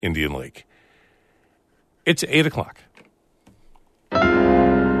Indian Lake. It's 8 o'clock.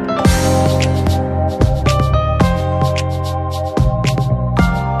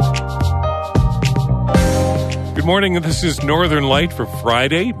 Good morning, and this is Northern Light for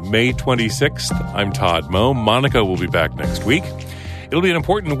Friday, May 26th. I'm Todd Moe. Monica will be back next week. It'll be an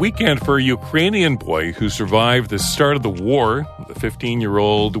important weekend for a Ukrainian boy who survived the start of the war. The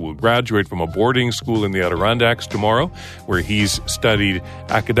 15-year-old will graduate from a boarding school in the Adirondacks tomorrow, where he's studied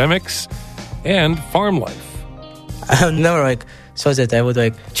academics and farm life. I have never thought that I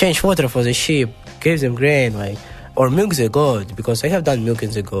would change water for the sheep, give them grain, or milk the goat, because I have done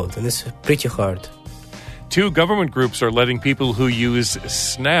milking the goat, and it's pretty hard. 2 government groups are letting people who use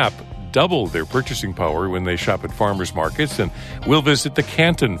SNAP double their purchasing power when they shop at farmers markets, and we'll visit the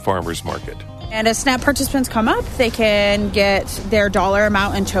Canton Farmers Market. And as SNAP participants come up, they can get their dollar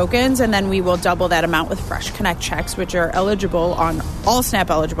amount in tokens, and then we will double that amount with Fresh Connect checks, which are eligible on all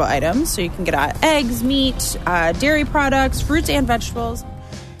SNAP-eligible items. So you can get eggs, meat, dairy products, fruits, and vegetables.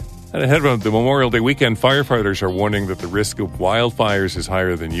 And ahead of the Memorial Day weekend, firefighters are warning that the risk of wildfires is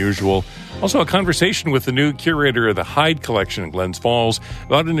higher than usual. Also, a conversation with the new curator of the Hyde Collection in Glens Falls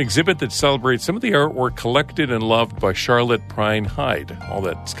about an exhibit that celebrates some of the artwork collected and loved by Charlotte Prine Hyde. All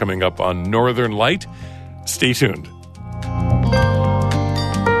that's coming up on Northern Light. Stay tuned.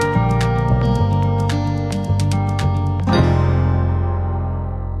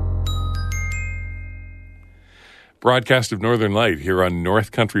 Broadcast of Northern Light here on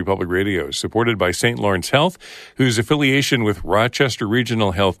North Country Public Radio, supported by St. Lawrence Health, whose affiliation with Rochester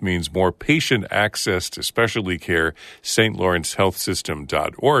Regional Health means more patient access to specialty care,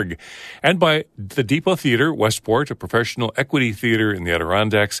 stlawrencehealthsystem.org, and by the Depot Theatre, Westport, a professional equity theater in the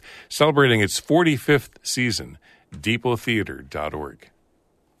Adirondacks, celebrating its 45th season, depottheatre.org.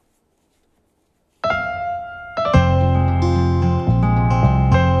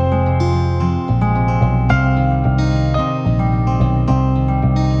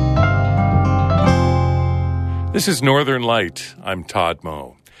 This is Northern Light. I'm Todd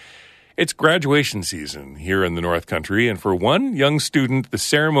Moe. It's graduation season here in the North Country, and for one young student, the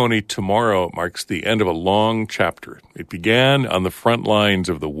ceremony tomorrow marks the end of a long chapter. It began on the front lines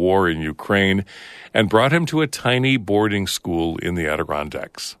of the war in Ukraine and brought him to a tiny boarding school in the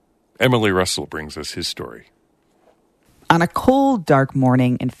Adirondacks. Emily Russell brings us his story. On a cold, dark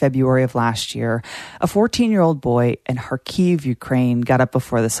morning in February of last year, a 14-year-old boy in Kharkiv, Ukraine, got up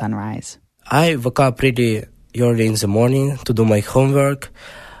before the sunrise. I woke up pretty early in the morning to do my homework,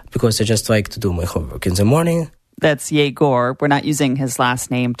 because I just like to do my homework in the morning. That's Yegor. We're not using his last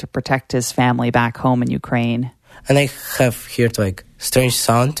name to protect his family back home in Ukraine. And I have heard strange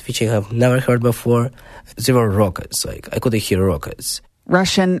sound, which I have never heard before. There were rockets, I could hear rockets.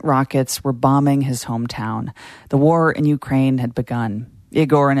 Russian rockets were bombing his hometown. The war in Ukraine had begun.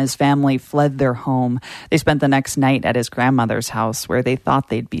 Yegor and his family fled their home. They spent the next night at his grandmother's house, where they thought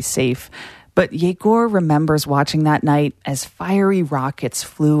they'd be safe. But Yegor remembers watching that night as fiery rockets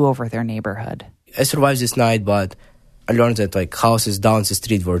flew over their neighborhood. I survived this night, but I learned that houses down the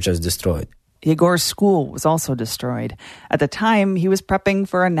street were just destroyed. Yegor's school was also destroyed. At the time, he was prepping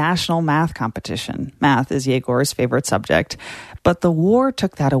for a national math competition. Math is Yegor's favorite subject. But the war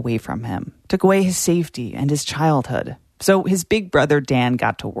took that away from him, took away his safety and his childhood. So his big brother Dan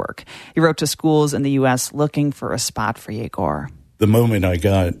got to work. He wrote to schools in the U.S. looking for a spot for Yegor. The moment I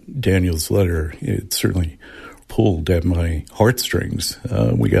got Daniel's letter, it certainly pulled at my heartstrings.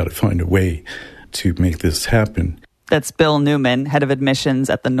 We got to find a way to make this happen. That's Bill Newman, head of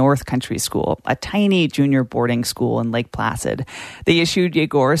admissions at the North Country School, a tiny junior boarding school in Lake Placid. They issued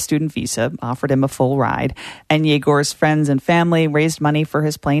Yegor a student visa, offered him a full ride, and Yegor's friends and family raised money for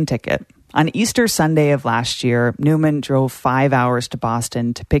his plane ticket. On Easter Sunday of last year, Newman drove 5 hours to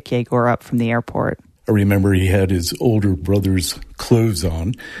Boston to pick Yegor up from the airport. I remember he had his older brother's clothes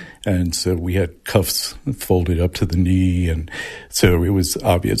on, and so we had cuffs folded up to the knee, and so it was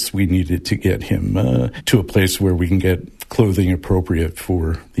obvious we needed to get him to a place where we can get clothing appropriate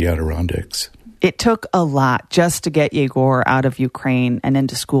for the Adirondacks. It took a lot just to get Yegor out of Ukraine and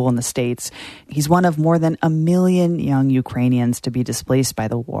into school in the States. He's one of more than 1 million young Ukrainians to be displaced by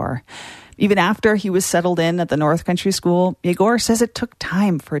the war. Even after he was settled in at the North Country School, Yegor says it took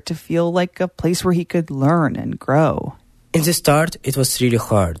time for it to feel like a place where he could learn and grow. In the start, it was really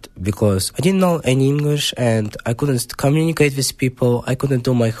hard because I didn't know any English and I couldn't communicate with people. I couldn't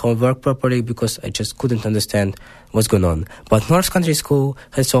do my homework properly because I just couldn't understand what's going on. But North Country School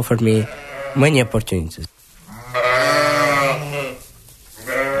has offered me many opportunities.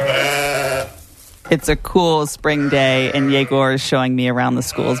 It's a cool spring day, and Yegor is showing me around the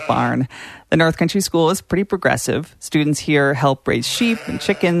school's barn. The North Country School is pretty progressive. Students here help raise sheep and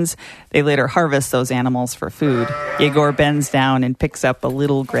chickens. They later harvest those animals for food. Yegor bends down and picks up a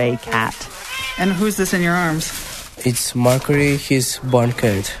little gray cat. And who's this in your arms? It's Mercury, his barn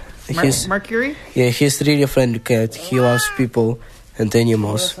cat. Mercury? Yeah, he's really a friendly cat. He loves people and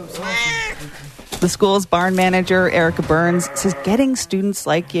animals. The school's barn manager, Erica Burns, says getting students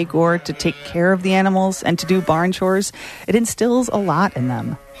like Yegor to take care of the animals and to do barn chores, it instills a lot in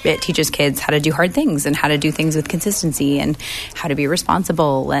them. It teaches kids how to do hard things and how to do things with consistency and how to be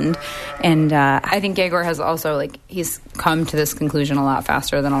responsible. And I think Yegor has also, he's come to this conclusion a lot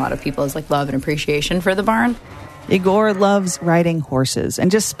faster than a lot of people is, love and appreciation for the barn. Yegor loves riding horses and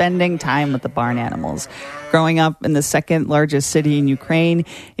just spending time with the barn animals. Growing up in the second largest city in Ukraine,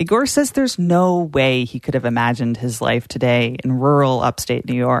 Yegor says there's no way he could have imagined his life today in rural upstate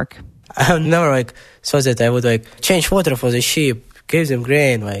New York. I have never thought that I would change water for the sheep, give them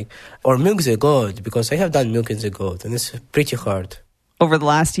grain, or milk the goat, because I have done milking the goat, and it's pretty hard. Over the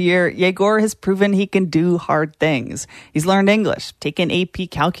last year, Yegor has proven he can do hard things. He's learned English, taken AP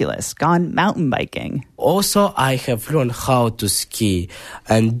calculus, gone mountain biking. Also, I have learned how to ski.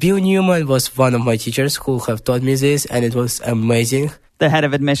 And Bill Newman was one of my teachers who have taught me this, and it was amazing. The head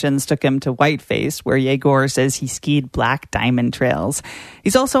of admissions took him to Whiteface, where Yegor says he skied black diamond trails.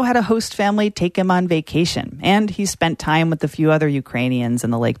 He's also had a host family take him on vacation, and he spent time with a few other Ukrainians in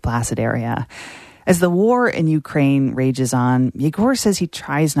the Lake Placid area. As the war in Ukraine rages on, Yegor says he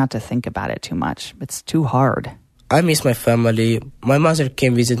tries not to think about it too much. It's too hard. I miss my family. My mother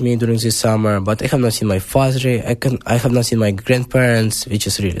came visit me during the summer, but I have not seen my father. I have not seen my grandparents, which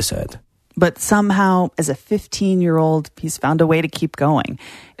is really sad. But somehow, as a 15-year-old, he's found a way to keep going.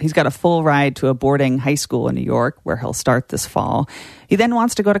 He's got a full ride to a boarding high school in New York, where he'll start this fall. He then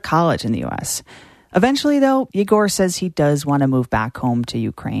wants to go to college in the U.S. Eventually, though, Yegor says he does want to move back home to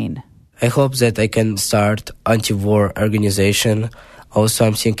Ukraine. I hope that I can start anti-war organization. Also,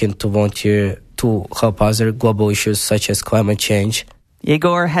 I'm thinking to volunteer to help other global issues such as climate change.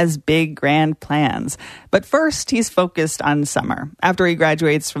 Yegor has big, grand plans. But first, he's focused on summer. After he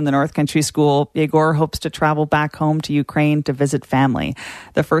graduates from the North Country School, Yegor hopes to travel back home to Ukraine to visit family,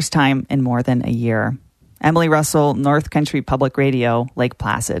 the first time in more than a year. Emily Russell, North Country Public Radio, Lake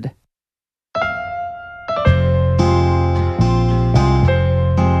Placid.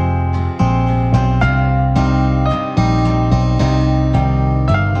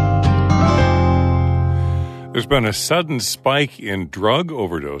 There's been a sudden spike in drug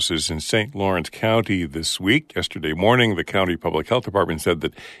overdoses in St. Lawrence County this week. Yesterday morning, the county public health department said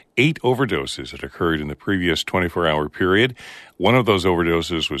that 8 overdoses had occurred in the previous 24-hour period. One of those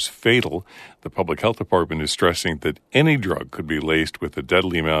overdoses was fatal. The public health department is stressing that any drug could be laced with a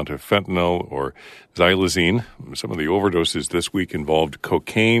deadly amount of fentanyl or xylazine. Some of the overdoses this week involved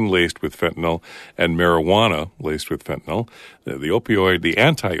cocaine laced with fentanyl and marijuana laced with fentanyl. The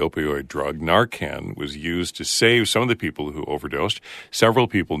anti-opioid drug Narcan was used to save some of the people who overdosed. Several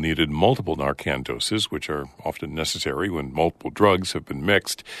people needed multiple Narcan doses, which are often necessary when multiple drugs have been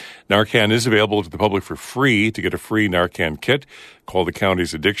mixed. Narcan is available to the public for free. To get a free Narcan kit, call the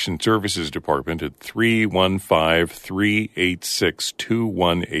county's Addiction Services Department at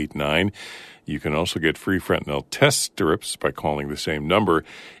 315-386-2189. You can also get free fentanyl test strips by calling the same number.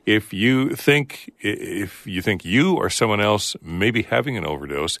 If you think you or someone else may be having an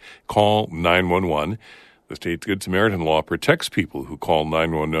overdose, call 911. The state's Good Samaritan law protects people who call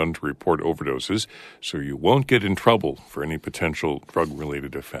 911 to report overdoses, so you won't get in trouble for any potential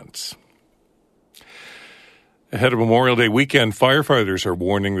drug-related offense. Ahead of Memorial Day weekend, firefighters are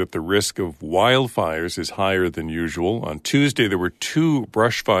warning that the risk of wildfires is higher than usual. On Tuesday, there were 2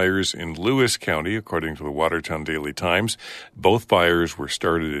 brush fires in Lewis County, according to the Watertown Daily Times. Both fires were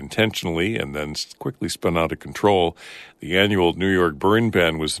started intentionally and then quickly spun out of control. The annual New York burn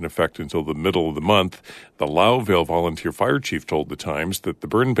ban was in effect until the middle of the month. The Lowville volunteer fire chief told the Times that the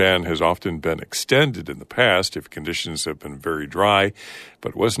burn ban has often been extended in the past if conditions have been very dry,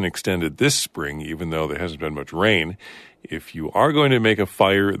 but wasn't extended this spring, even though there hasn't been much rain. If you are going to make a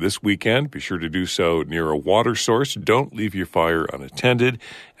fire this weekend, be sure to do so near a water source. Don't leave your fire unattended,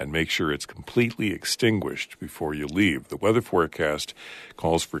 and make sure it's completely extinguished before you leave. The weather forecast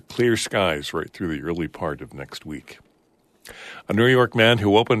calls for clear skies right through the early part of next week. A New York man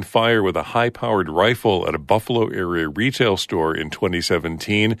who opened fire with a high-powered rifle at a Buffalo area retail store in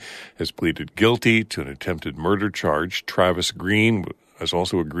 2017 has pleaded guilty to an attempted murder charge. Travis Green has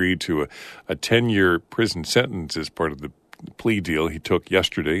also agreed to a 10-year prison sentence as part of the plea deal he took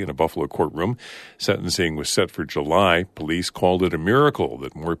yesterday in a Buffalo courtroom. Sentencing was set for July. Police called it a miracle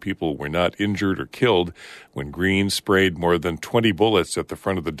that more people were not injured or killed when Green sprayed more than 20 bullets at the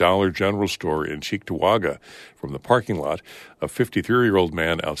front of the Dollar General store in Cheektowaga from the parking lot. A 53-year-old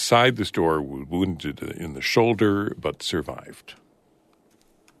man outside the store was wounded in the shoulder but survived.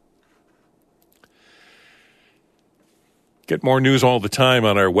 Get more news all the time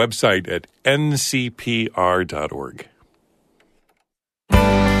on our website at ncpr.org.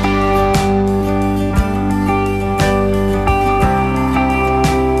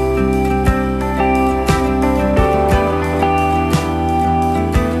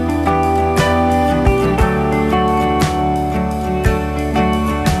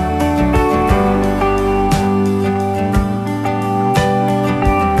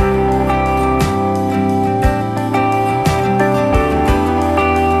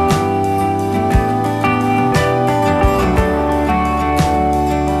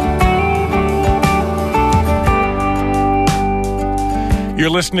 You're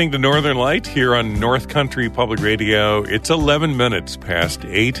listening to Northern Light here on North Country Public Radio. It's 11 minutes past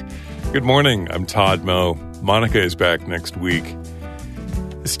 8. Good morning. I'm Todd Moe. Monica is back next week.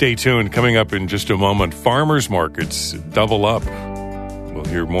 Stay tuned. Coming up in just a moment, farmers markets double up. We'll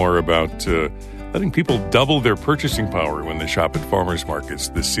hear more about letting people double their purchasing power when they shop at farmers markets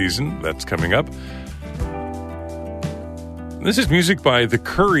this season. That's coming up. This is music by the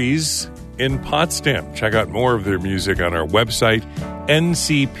Curries in Potsdam. Check out more of their music on our website,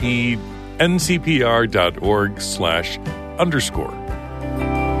 ncpr.org/_.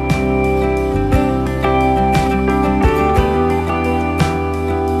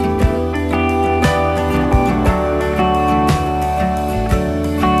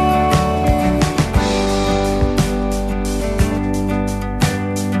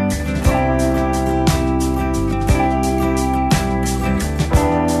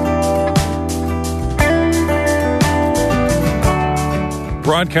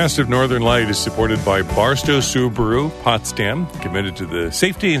 Broadcast of Northern Light is supported by Barstow Subaru, Potsdam, committed to the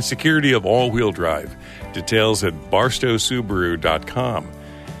safety and security of all-wheel drive. Details at barstowsubaru.com.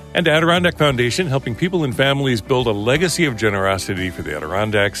 And Adirondack Foundation, helping people and families build a legacy of generosity for the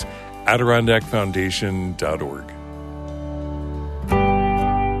Adirondacks, adirondackfoundation.org.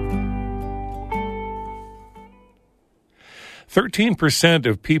 "13%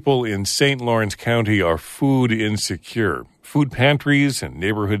 of people in St. Lawrence County are food insecure. Food pantries and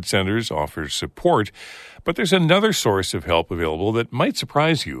neighborhood centers offer support, but there's another source of help available that might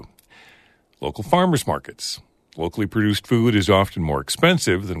surprise you. Local farmers markets. Locally produced food is often more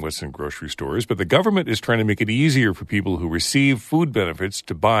expensive than what's in grocery stores, but the government is trying to make it easier for people who receive food benefits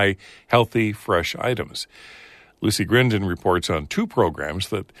to buy healthy, fresh items. Lucy Grindon reports on 2 programs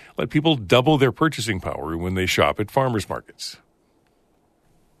that let people double their purchasing power when they shop at farmers markets.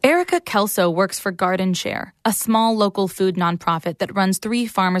 Erica Kelso works for Garden Share, a small local food nonprofit that runs 3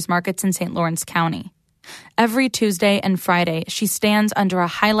 farmers markets in St. Lawrence County. Every Tuesday and Friday, she stands under a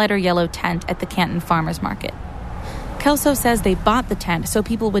highlighter yellow tent at the Canton Farmers Market. Kelso says they bought the tent so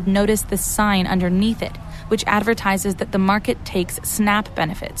people would notice the sign underneath it, which advertises that the market takes SNAP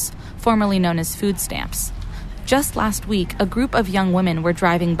benefits, formerly known as food stamps. Just last week, a group of young women were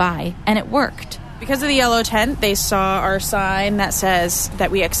driving by, and it worked. Because of the yellow tent, they saw our sign that says that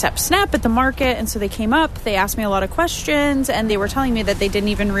we accept SNAP at the market, and so they came up, they asked me a lot of questions, and they were telling me that they didn't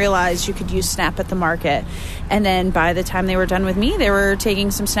even realize you could use SNAP at the market. And then by the time they were done with me, they were taking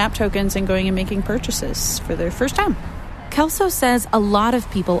some SNAP tokens and going and making purchases for their first time. Kelso says a lot of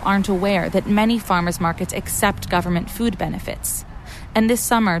people aren't aware that many farmers markets accept government food benefits. And this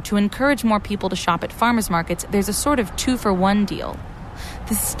summer, to encourage more people to shop at farmers markets, there's a sort of 2-for-1 deal.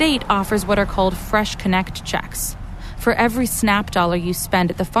 The state offers what are called Fresh Connect checks. For every SNAP dollar you spend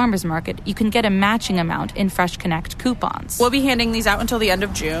at the farmers market, you can get a matching amount in Fresh Connect coupons. We'll be handing these out until the end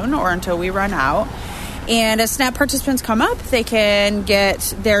of June or until we run out. And as SNAP participants come up, they can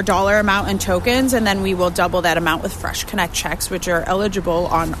get their dollar amount in tokens, and then we will double that amount with Fresh Connect checks, which are eligible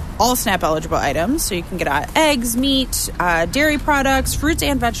on all SNAP-eligible items. So you can get eggs, meat, dairy products, fruits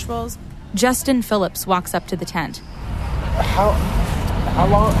and vegetables. Justin Phillips walks up to the tent.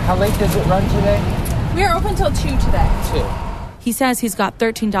 How late does it run today? We are open till 2 today. 2. He says he's got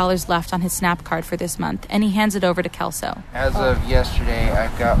 $13 left on his SNAP card for this month, and he hands it over to Kelso. As of yesterday,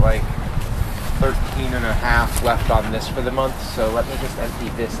 I've got like 13 and a half left on this for the month, so let me just empty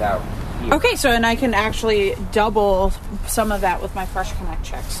this out here. Okay, so and I can actually double some of that with my Fresh Connect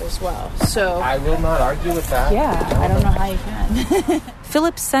checks as well. So I will not argue with that. Yeah, I don't know how you can.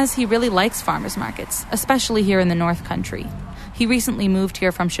 Phillips says he really likes farmers markets, especially here in the North Country. He recently moved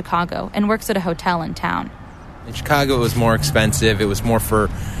here from Chicago and works at a hotel in town. In Chicago, it was more expensive. It was more for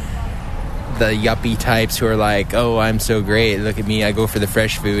the yuppie types who are like, oh, I'm so great. Look at me. I go for the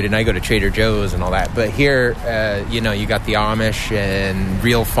fresh food, and I go to Trader Joe's and all that. But here, you got the Amish and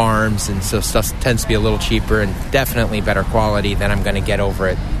real farms, and so stuff tends to be a little cheaper and definitely better quality than I'm going to get over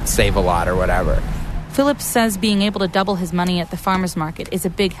at Save a Lot or whatever. Phillips says being able to double his money at the farmer's market is a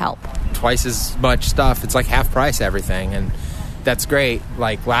big help. Twice as much stuff. It's like half price everything, and that's great.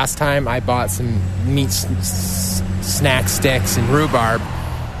 Like last time, I bought some meat snack sticks and rhubarb.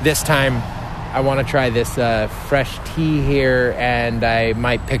 This time, I want to try this fresh tea here, and I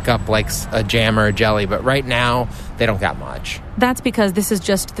might pick up like a jam or a jelly, but right now, they don't got much. That's because this is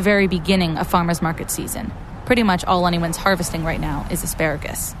just the very beginning of farmer's market season. Pretty much all anyone's harvesting right now is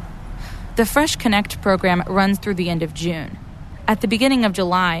asparagus. The Fresh Connect program runs through the end of June. At the beginning of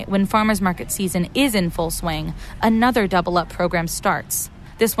July, when farmers market season is in full swing, another Double Up program starts,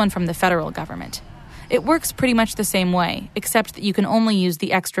 this one from the federal government. It works pretty much the same way, except that you can only use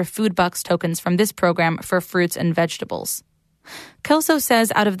the extra Food Bucks tokens from this program for fruits and vegetables. Kelso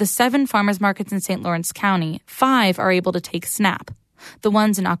says out of the 7 farmers markets in St. Lawrence County, 5 are able to take SNAP. The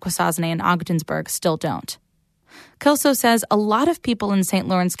ones in Akwesasne and Ogdensburg still don't. Kelso says a lot of people in St.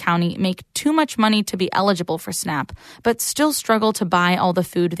 Lawrence County make too much money to be eligible for SNAP, but still struggle to buy all the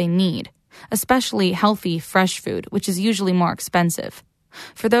food they need, especially healthy, fresh food, which is usually more expensive.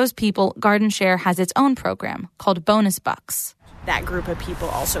 For those people, Garden Share has its own program called Bonus Bucks. That group of people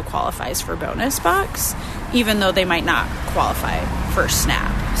also qualifies for Bonus Bucks, even though they might not qualify for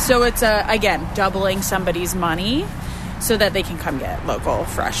SNAP. So it's, again, doubling somebody's money so that they can come get local,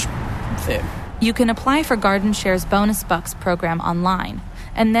 fresh food. You can apply for Garden Share's Bonus Bucks program online,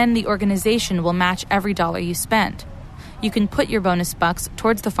 and then the organization will match every dollar you spend. You can put your bonus bucks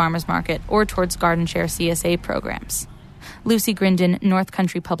towards the farmers market or towards Garden Share CSA programs. Lucy Grindon, North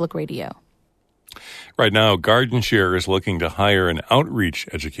Country Public Radio. Right now, Garden Share is looking to hire an outreach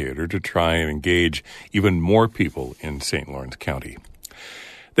educator to try and engage even more people in St. Lawrence County.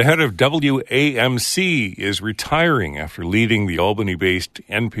 The head of WAMC is retiring after leading the Albany-based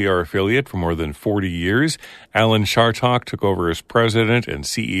NPR affiliate for more than 40 years. Alan Chartock took over as president and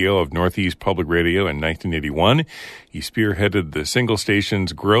CEO of Northeast Public Radio in 1981. He spearheaded the single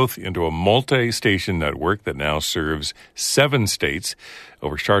station's growth into a multi-station network that now serves 7 states.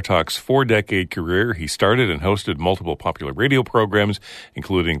 Over Chartock's 4-decade career, he started and hosted multiple popular radio programs,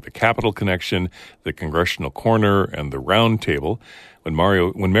 including The Capital Connection, The Congressional Corner, and The Round Table. When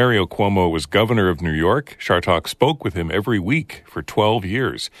Mario Cuomo was governor of New York, Chartock spoke with him every week for 12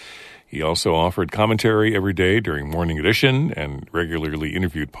 years. He also offered commentary every day during Morning Edition and regularly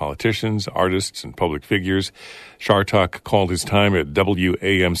interviewed politicians, artists, and public figures. Chartock called his time at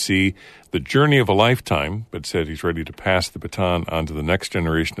WAMC the journey of a lifetime, but said he's ready to pass the baton on to the next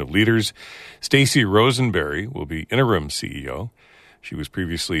generation of leaders. Stacey Rosenberry will be interim CEO. She was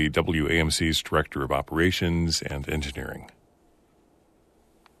previously WAMC's Director of Operations and Engineering.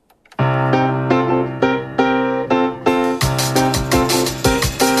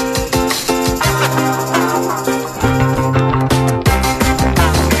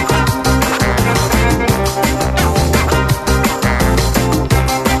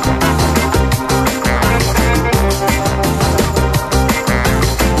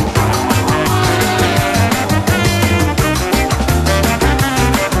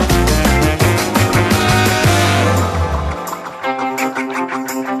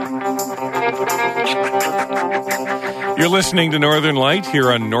 You're listening to Northern Light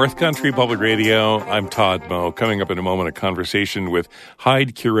here on North Country Public Radio. I'm Todd Moe. Coming up in a moment, a conversation with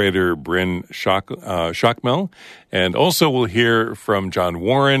Hyde curator Bryn Shockmel. And also we'll hear from John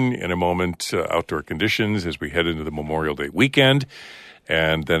Warren in a moment, outdoor conditions as we head into the Memorial Day weekend.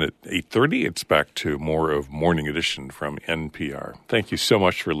 And then at 8:30, it's back to more of Morning Edition from NPR. Thank you so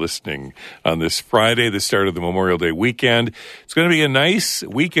much for listening on this Friday, the start of the Memorial Day weekend. It's going to be a nice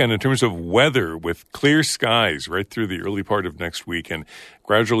weekend in terms of weather with clear skies right through the early part of next week and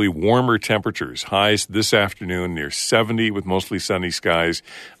gradually warmer temperatures. Highs this afternoon near 70 with mostly sunny skies.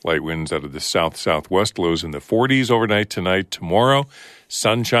 Light winds out of the south-southwest, lows in the 40s overnight tonight. Tomorrow,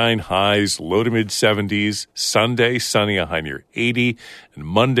 sunshine, highs, low to mid-70s. Sunday, sunny, a high near 80. And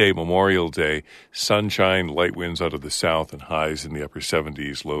Monday, Memorial Day, sunshine, light winds out of the south, and highs in the upper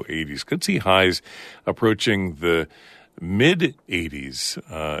 70s, low 80s. Could see highs approaching the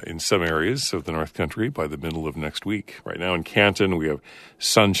mid-80s in some areas of the North Country by the middle of next week. Right now in Canton, we have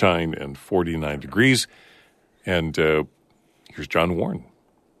sunshine and 49 degrees. And here's John Warren.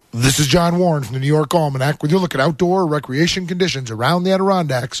 This is John Warren from the New York Almanac with your look at outdoor recreation conditions around the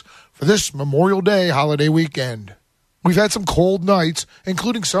Adirondacks for this Memorial Day holiday weekend. We've had some cold nights,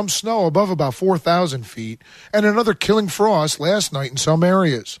 including some snow above about 4,000 feet, and another killing frost last night in some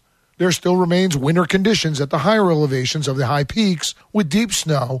areas. There still remains winter conditions at the higher elevations of the high peaks with deep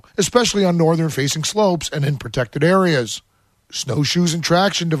snow, especially on northern-facing slopes and in protected areas. Snowshoes and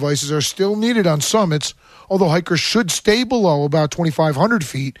traction devices are still needed on summits, although hikers should stay below about 2,500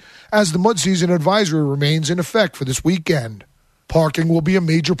 feet as the mud season advisory remains in effect for this weekend. Parking will be a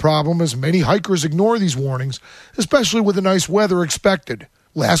major problem as many hikers ignore these warnings, especially with the nice weather expected.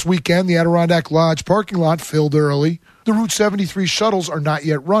 Last weekend, the Adirondack Lodge parking lot filled early. The Route 73 shuttles are not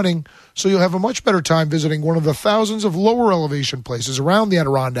yet running, so you'll have a much better time visiting one of the thousands of lower elevation places around the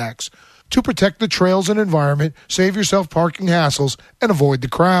Adirondacks to protect the trails and environment, save yourself parking hassles, and avoid the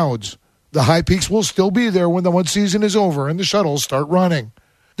crowds. The high peaks will still be there when the mud season is over and the shuttles start running.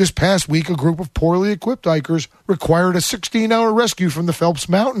 This past week, a group of poorly equipped hikers required a 16-hour rescue from the Phelps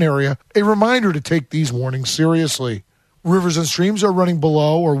Mountain area, a reminder to take these warnings seriously. Rivers and streams are running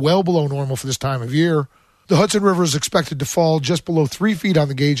below or well below normal for this time of year. The Hudson River is expected to fall just below 3 feet on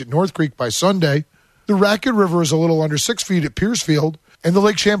the gauge at North Creek by Sunday. The Racket River is a little under 6 feet at Piercefield, and the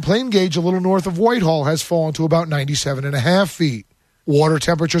Lake Champlain gauge a little north of Whitehall has fallen to about 97.5 feet. Water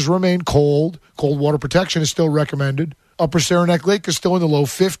temperatures remain cold. Cold water protection is still recommended. Upper Saranac Lake is still in the low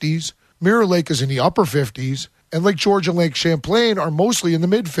 50s. Mirror Lake is in the upper 50s. And Lake George and Lake Champlain are mostly in the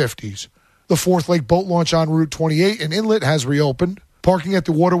mid-50s. The Fourth Lake boat launch on Route 28 and Inlet has reopened. Parking at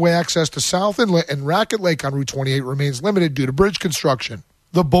the waterway access to South Inlet and Racket Lake on Route 28 remains limited due to bridge construction.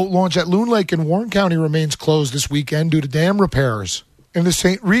 The boat launch at Loon Lake in Warren County remains closed this weekend due to dam repairs. In the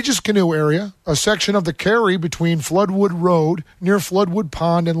St. Regis Canoe area, a section of the carry between Floodwood Road near Floodwood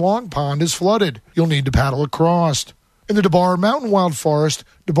Pond and Long Pond is flooded. You'll need to paddle across. In the DeBar Mountain Wild Forest,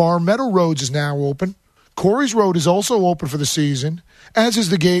 DeBar Meadow Roads is now open. Corey's Road is also open for the season, as is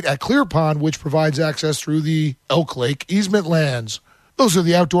the gate at Clear Pond, which provides access through the Elk Lake easement lands. Those are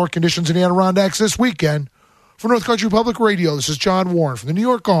the outdoor conditions in the Adirondacks this weekend. For North Country Public Radio, this is John Warren from the New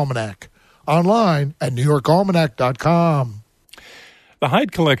York Almanac. Online at NewYorkAlmanac.com. The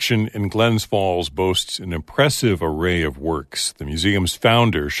Hyde Collection in Glens Falls boasts an impressive array of works. The museum's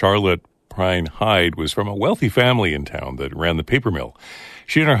founder, Charlotte Prine Hyde, was from a wealthy family in town that ran the paper mill.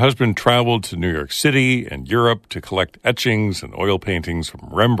 She and her husband traveled to New York City and Europe to collect etchings and oil paintings from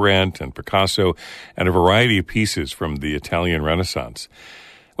Rembrandt and Picasso and a variety of pieces from the Italian Renaissance.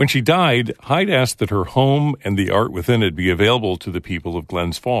 When she died, Hyde asked that her home and the art within it be available to the people of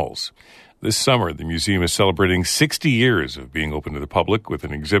Glens Falls. This summer, the museum is celebrating 60 years of being open to the public with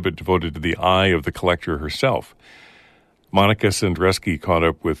an exhibit devoted to the eye of the collector herself. Monica Sandreski caught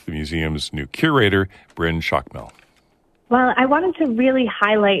up with the museum's new curator, Bryn Schockmel. Well, I wanted to really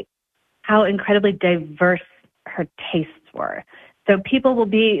highlight how incredibly diverse her tastes were. So people will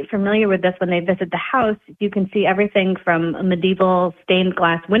be familiar with this when they visit the house. You can see everything from a medieval stained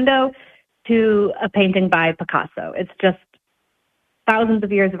glass window to a painting by Picasso. It's just thousands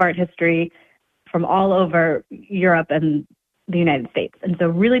of years of art history from all over Europe and the United States. And so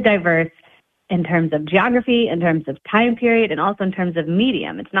really diverse in terms of geography, in terms of time period, and also in terms of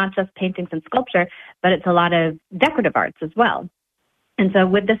medium. It's not just paintings and sculpture, but it's a lot of decorative arts as well. And so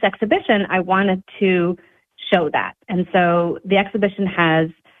with this exhibition, I wanted to show that. And so the exhibition has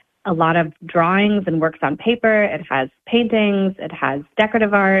a lot of drawings and works on paper. It has paintings, it has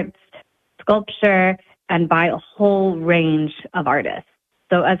decorative arts, sculpture, and by a whole range of artists.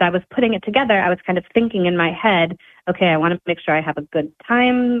 So as I was putting it together, I was kind of thinking in my head, okay, I want to make sure I have a good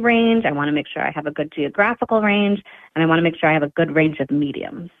time range, I want to make sure I have a good geographical range, and I want to make sure I have a good range of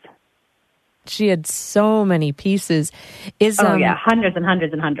mediums. She had so many pieces. Hundreds and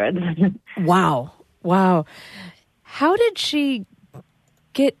hundreds and hundreds. Wow. How did she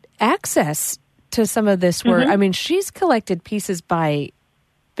get access to some of this work? I mean, she's collected pieces by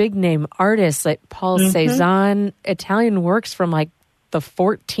big-name artists like Paul Cézanne, Italian works from like the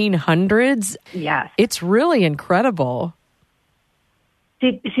 1400s. Yes. It's really incredible.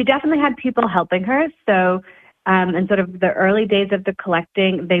 She definitely had people helping her. So in sort of the early days of the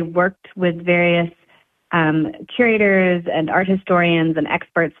collecting, they worked with various curators and art historians and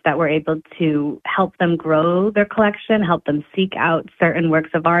experts that were able to help them grow their collection, help them seek out certain works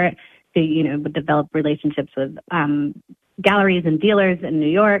of art, to develop relationships with galleries and dealers in New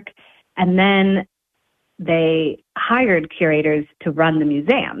York. And then they hired curators to run the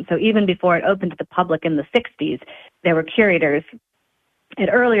museum. So even before it opened to the public in the 60s, there were curators at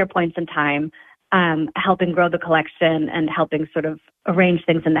earlier points in time helping grow the collection and helping sort of arrange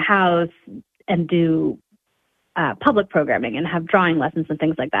things in the house and do public programming and have drawing lessons and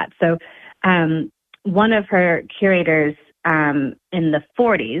things like that. So one of her curators in the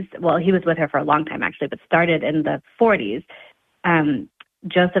 40s. Well, he was with her for a long time, actually, but started in the 40s.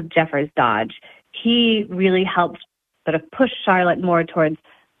 Joseph Jeffers Dodge. He really helped sort of push Charlotte more towards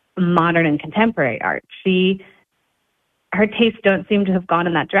modern and contemporary art. Her tastes don't seem to have gone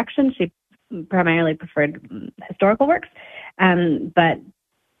in that direction. She primarily preferred historical works, but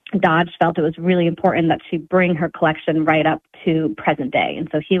Dodge felt it was really important that she bring her collection right up to present day. And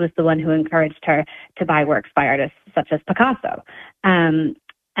so he was the one who encouraged her to buy works by artists such as Picasso.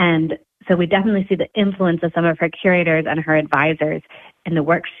 And so we definitely see the influence of some of her curators and her advisors in the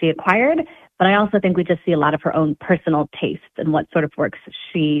works she acquired. But I also think we just see a lot of her own personal tastes and what sort of works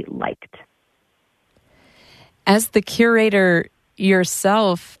she liked. As the curator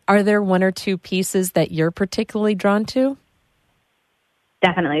yourself, are there one or two pieces that you're particularly drawn to?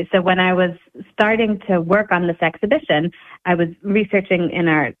 Definitely. So when I was starting to work on this exhibition, I was researching in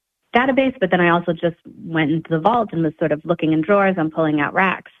our database, but then I also just went into the vault and was sort of looking in drawers and pulling out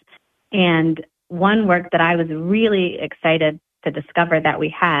racks. And one work that I was really excited to discover that we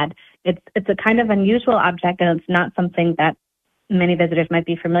had, it's a kind of unusual object, and it's not something that many visitors might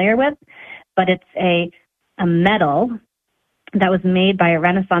be familiar with, but it's a medal that was made by a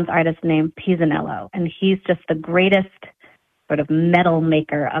Renaissance artist named Pisanello. And he's just the greatest sort of medal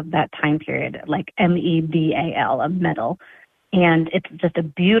maker of that time period, like MEDAL, a medal. And it's just a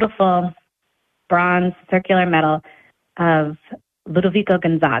beautiful bronze circular medal of Ludovico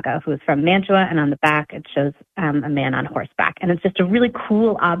Gonzaga, who is from Mantua, and on the back it shows a man on horseback. And it's just a really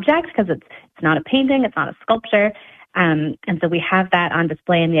cool object because it's not a painting, it's not a sculpture. And so we have that on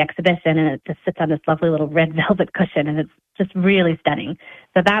display in the exhibition, and it just sits on this lovely little red velvet cushion, and it's just really stunning.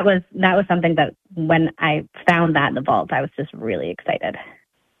 So that was something that when I found that in the vault, I was just really excited.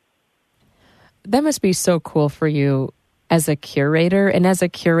 That must be so cool for you as a curator, and as a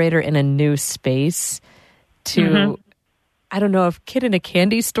curator in a new space to, I don't know if kid in a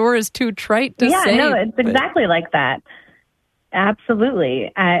candy store is too trite to say. Yeah, no, it's exactly like that. Absolutely.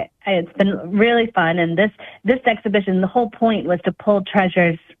 It's been really fun. And this exhibition, the whole point was to pull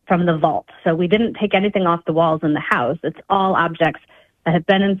treasures from the vault. So we didn't take anything off the walls in the house. It's all objects that have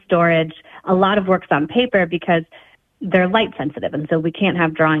been in storage, a lot of works on paper because they're light sensitive. And so we can't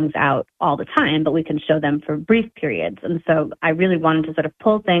have drawings out all the time, but we can show them for brief periods. And so I really wanted to sort of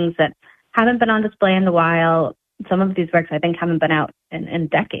pull things that haven't been on display in a while. Some of these works I think haven't been out in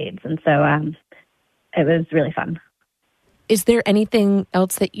decades. And so it was really fun. Is there anything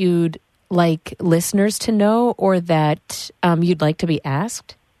else that you'd like listeners to know or that you'd like to be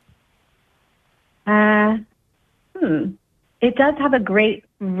asked? It does have a great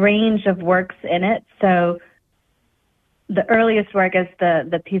range of works in it. So the earliest work is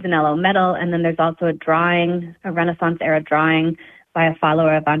the Pisanello medal, and then there's also a drawing, a Renaissance-era drawing by a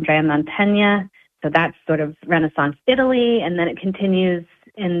follower of Andrea Mantegna. So that's sort of Renaissance Italy, and then it continues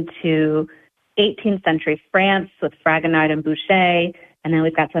into 18th century France with Fragonard and Boucher, and then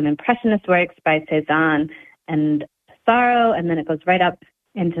we've got some Impressionist works by Cézanne and Pissarro, and then it goes right up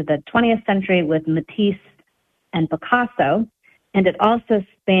into the 20th century with Matisse and Picasso, and it also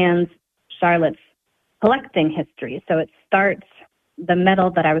spans Charlotte's collecting history. So it starts the medal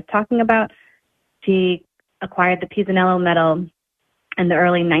that I was talking about. She acquired the Pisanello medal in the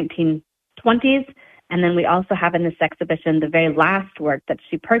early 1920s, and then we also have in this exhibition the very last work that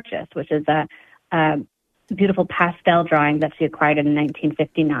she purchased, which is a beautiful pastel drawing that she acquired in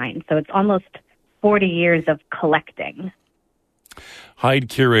 1959. So it's almost 40 years of collecting. Hyde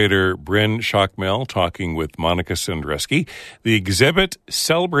curator Bryn Shockmel talking with Monica Sandreski. The exhibit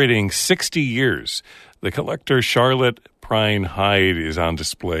celebrating 60 years. The collector Charlotte Prine Hyde is on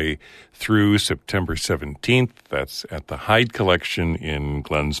display through September 17th. That's at the Hyde Collection in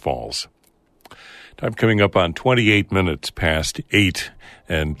Glens Falls. Time coming up on 28 minutes past 8.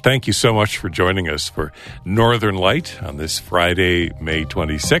 And thank you so much for joining us for Northern Light on this Friday, May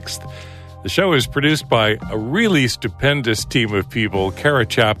 26th. The show is produced by a really stupendous team of people: Kara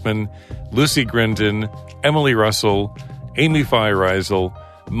Chapman, Lucy Grindon, Emily Russell, Amy Feiereisel,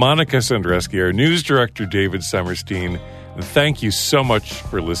 Monica Sandreski, our news director, David Summerstein. And thank you so much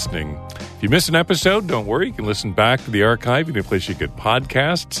for listening. If you miss an episode, don't worry. You can listen back to the archive in a place you get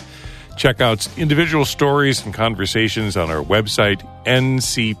podcasts. Check out individual stories and conversations on our website,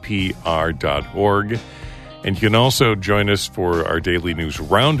 ncpr.org. And you can also join us for our daily news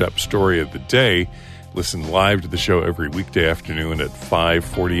roundup story of the day. Listen live to the show every weekday afternoon at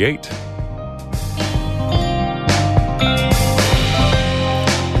 5:48.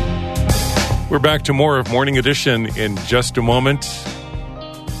 We're back to more of Morning Edition in just a moment.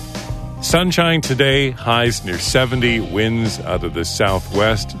 Sunshine today, highs near 70, winds out of the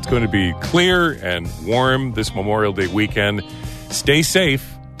southwest. It's going to be clear and warm this Memorial Day weekend. Stay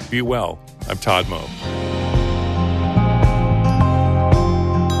safe, be well. I'm Todd Moe.